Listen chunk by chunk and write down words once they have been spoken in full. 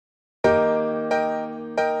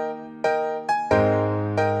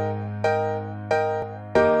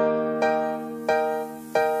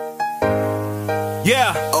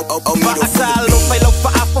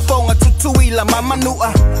la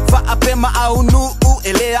mamanua fa ape ma au nu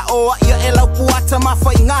elea o ia ela puata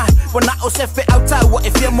mafainga wana o se fe out wa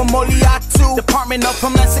if you momoli atu Department of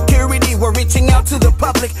Homeland Security, we're reaching out to the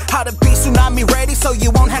public how to be tsunami ready so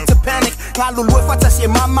you won't have to panic ngalulu fatas ye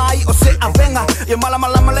mama o se avenga ye mala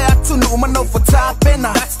male atu no umano for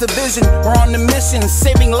tapena. That's the vision, we're on the mission,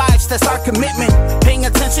 saving lives, that's our commitment. Paying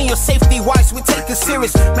attention, your safety wise, we take it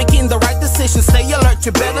serious. Making the right decision, stay alert,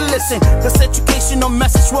 you better listen. This educational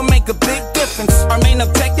message will make a big difference. Our main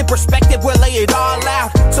objective, perspective, we'll lay it all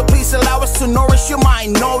out. So please allow us to nourish your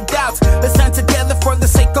mind, no doubt. Let's stand together for the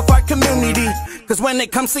sake of our community. Cause when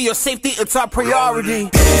it comes to your safety, it's our priority.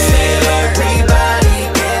 Stay alert, everybody,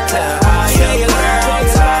 get to higher. Stay alert,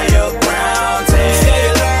 higher ground. Stay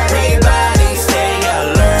alert, everybody, stay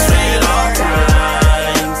alert. Stay long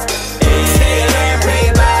times. Stay alert,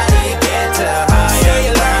 everybody, get to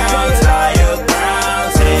higher ground. Higher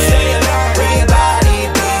ground. Stay alert, everybody,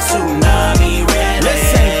 be tsunami ready.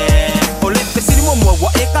 Listen, ole te siri mo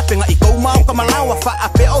wa eka penga iko mau kamalawa fa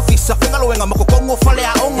ape office fenga loenga makokongo fale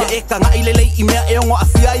a onga eka nga ilelei imea eongo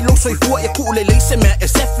afia ilo soifua e kuulelei se mea e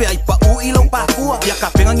sefe ai pa u ilo pa kua ya ka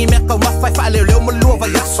penga ngi mea kau mafai fa leo mo lua va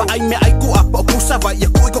yasa ai me ai ku apa o pusa va ya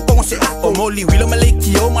ku iko kongo se ako moli wilo malei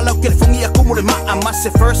kio malau ke fungi aku mo le ma ama se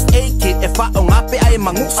first aid kit e fa o ngape ai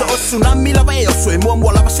mangu so o tsunami lava e o so e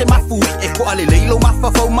mo lava se mafui e ko ale leilo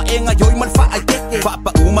mafa fo ma enga yoi mal fa ai teke fa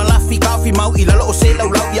pa u malafi ka fi mau ilalo o se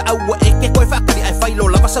lau ya au e ke koi fa kali ai failo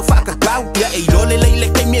lava sa fa ka kau ya e lo le leile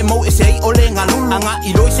ke me mo e se ai ole ngalulu anga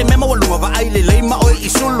ilo se memo walua va ai le lei ma oi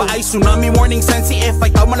isul ba ai tsunami warning sense if I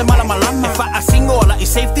kau male mala malama if I singo la i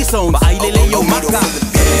safety zone ba ai le le yo maka.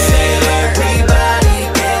 Stay alert, everybody.